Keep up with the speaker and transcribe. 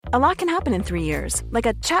A lot can happen in 3 years, like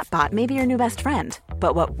a chatbot may be your new best friend.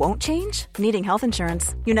 But what won't change? Needing health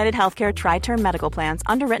insurance. United Healthcare Tri-Term Medical Plans,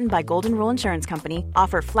 underwritten by Golden Rule Insurance Company,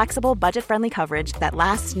 offer flexible, budget-friendly coverage that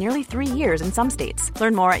lasts nearly 3 years in some states.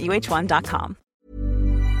 Learn more at uh1.com.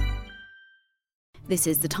 This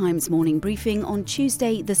is the Times morning briefing on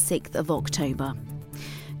Tuesday, the 6th of October.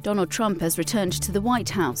 Donald Trump has returned to the White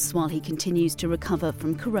House while he continues to recover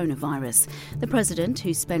from coronavirus. The president,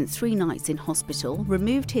 who spent 3 nights in hospital,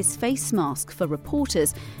 removed his face mask for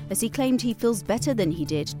reporters as he claimed he feels better than he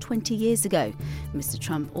did 20 years ago. Mr.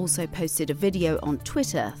 Trump also posted a video on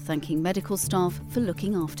Twitter thanking medical staff for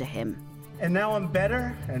looking after him. And now I'm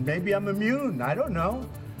better, and maybe I'm immune, I don't know.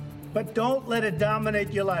 But don't let it dominate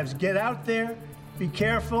your lives. Get out there, be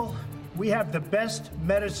careful. We have the best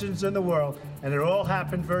medicines in the world, and it all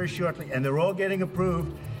happened very shortly, and they're all getting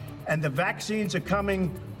approved, and the vaccines are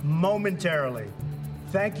coming momentarily.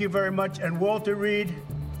 Thank you very much. And Walter Reed,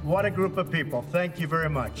 what a group of people. Thank you very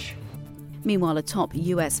much. Meanwhile, a top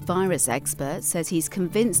US virus expert says he's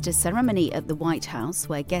convinced a ceremony at the White House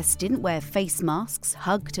where guests didn't wear face masks,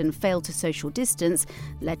 hugged and failed to social distance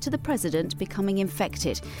led to the president becoming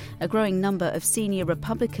infected. A growing number of senior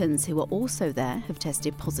Republicans who were also there have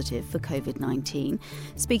tested positive for COVID-19.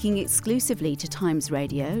 Speaking exclusively to Times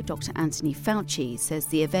Radio, Dr. Anthony Fauci says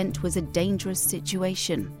the event was a dangerous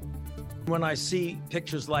situation. When I see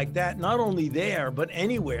pictures like that, not only there, but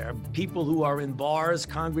anywhere, people who are in bars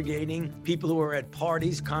congregating, people who are at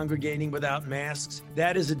parties congregating without masks,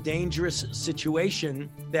 that is a dangerous situation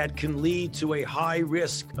that can lead to a high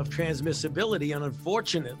risk of transmissibility. And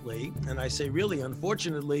unfortunately, and I say really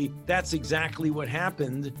unfortunately, that's exactly what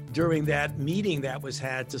happened during that meeting that was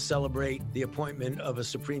had to celebrate the appointment of a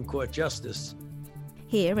Supreme Court justice.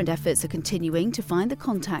 Here, and efforts are continuing to find the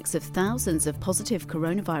contacts of thousands of positive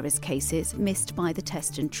coronavirus cases missed by the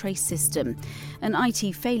test and trace system. An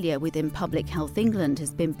IT failure within Public Health England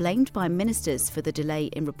has been blamed by ministers for the delay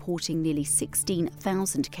in reporting nearly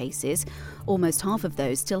 16,000 cases. Almost half of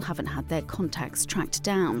those still haven't had their contacts tracked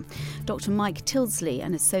down. Dr. Mike Tilsley,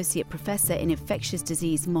 an associate professor in infectious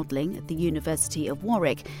disease modelling at the University of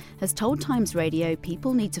Warwick, has told Times Radio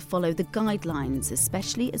people need to follow the guidelines,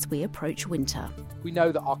 especially as we approach winter. We know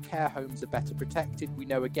that our care homes are better protected. We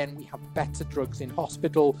know, again, we have better drugs in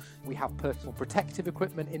hospital. We have personal protective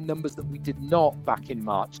equipment in numbers that we did not back in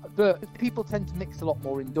March. But people tend to mix a lot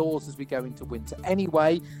more indoors as we go into winter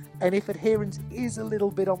anyway. And if adherence is a little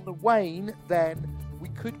bit on the wane, then we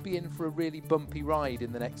could be in for a really bumpy ride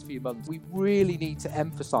in the next few months. We really need to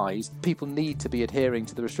emphasise people need to be adhering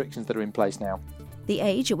to the restrictions that are in place now. The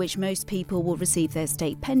age at which most people will receive their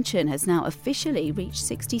state pension has now officially reached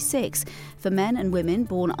 66. For men and women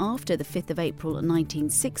born after the 5th of April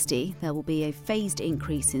 1960, there will be a phased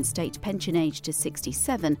increase in state pension age to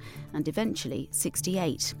 67 and eventually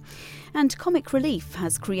 68. And Comic Relief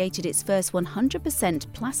has created its first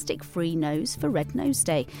 100% plastic-free nose for Red Nose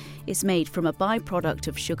Day. It's made from a byproduct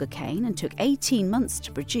of sugarcane and took 18 months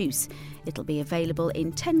to produce. It'll be available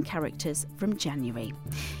in 10 characters from January.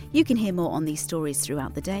 You can hear more on these stories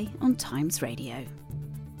throughout the day on Times Radio.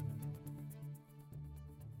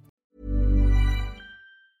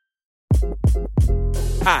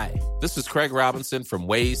 Hi, this is Craig Robinson from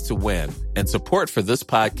Ways to Win, and support for this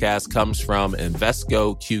podcast comes from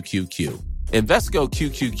Invesco QQQ. Invesco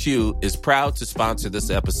QQQ is proud to sponsor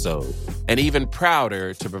this episode, and even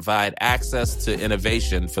prouder to provide access to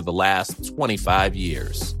innovation for the last 25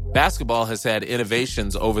 years. Basketball has had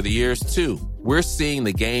innovations over the years, too. We're seeing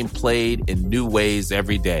the game played in new ways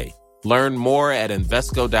every day. Learn more at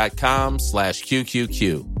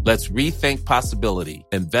Invesco.com/QQQ. Let's rethink possibility.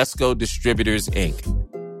 Invesco Distributors, Inc.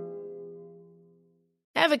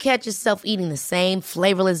 Ever catch yourself eating the same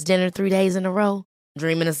flavorless dinner 3 days in a row?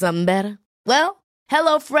 Dreaming of something better? Well,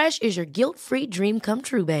 HelloFresh is your guilt-free dream come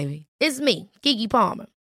true, baby. It's me, Keke Palmer.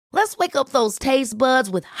 Let's wake up those taste buds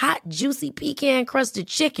with hot, juicy pecan-crusted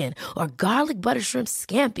chicken or garlic butter shrimp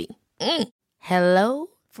scampi. Hello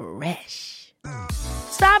Fresh.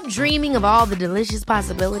 Stop dreaming of all the delicious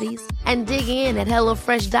possibilities and dig in at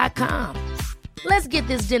HelloFresh.com. Let's get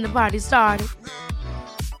this dinner party started.